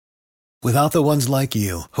Without the ones like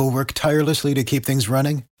you, who work tirelessly to keep things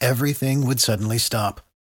running, everything would suddenly stop.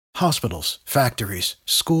 Hospitals, factories,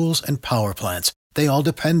 schools, and power plants, they all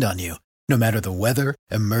depend on you. No matter the weather,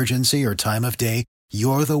 emergency, or time of day,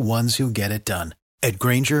 you're the ones who get it done. At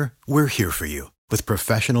Grainger, we're here for you with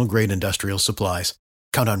professional-grade industrial supplies.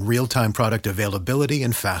 Count on real-time product availability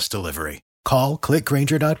and fast delivery. Call, click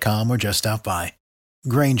Grainger.com, or just stop by.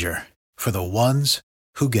 Grainger, for the ones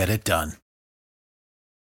who get it done.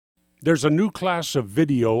 There's a new class of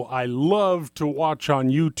video I love to watch on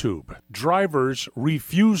YouTube. Drivers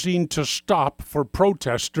refusing to stop for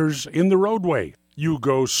protesters in the roadway. You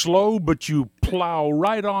go slow, but you plow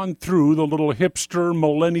right on through the little hipster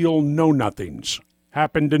millennial know-nothings.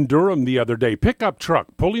 Happened in Durham the other day. Pickup truck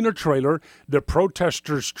pulling a trailer. The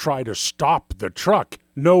protesters try to stop the truck.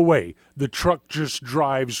 No way. The truck just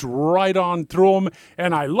drives right on through them.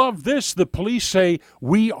 And I love this. The police say,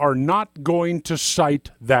 we are not going to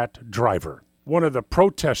cite that driver. One of the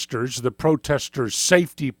protesters'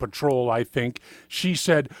 safety patrol, I think, she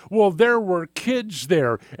said, well, there were kids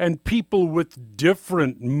there and people with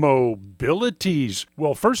different mobilities.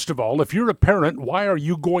 Well, first of all, if you're a parent, why are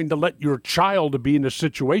you going to let your child be in a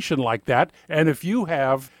situation like that? And if you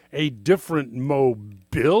have a different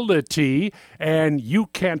mobility and you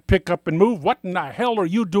can't pick up and move, what in the hell are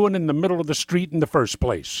you doing in the middle of the street in the first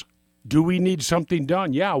place? Do we need something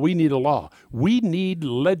done? Yeah, we need a law. We need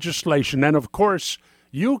legislation. And of course,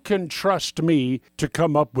 you can trust me to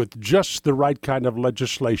come up with just the right kind of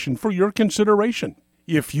legislation for your consideration.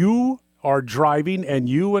 If you are driving and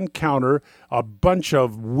you encounter a bunch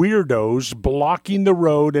of weirdos blocking the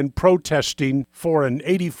road and protesting for an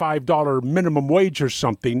 $85 minimum wage or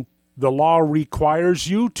something, the law requires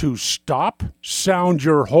you to stop, sound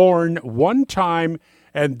your horn one time,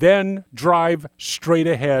 and then drive straight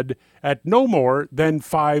ahead at no more than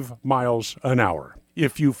 5 miles an hour.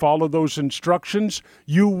 If you follow those instructions,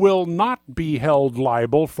 you will not be held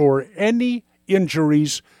liable for any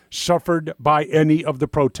injuries suffered by any of the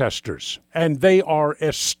protesters. And they are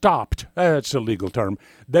estopped, that's a legal term,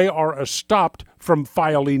 they are estopped from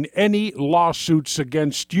filing any lawsuits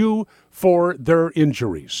against you for their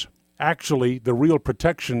injuries. Actually, the real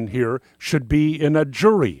protection here should be in a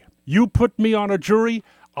jury. You put me on a jury,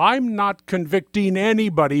 I'm not convicting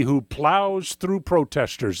anybody who plows through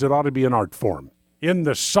protesters. It ought to be an art form. In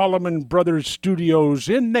the Solomon Brothers Studios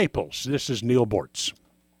in Naples, this is Neil Bortz.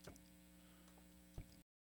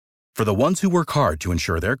 For the ones who work hard to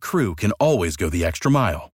ensure their crew can always go the extra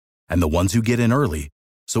mile, and the ones who get in early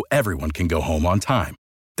so everyone can go home on time,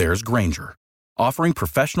 there's Grainger, offering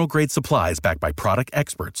professional-grade supplies backed by product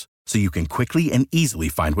experts so you can quickly and easily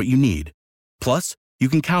find what you need. Plus, you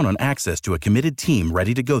can count on access to a committed team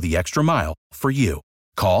ready to go the extra mile for you.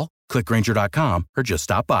 Call, click Grainger.com, or just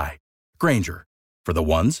stop by. Grainger, for the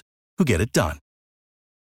ones who get it done.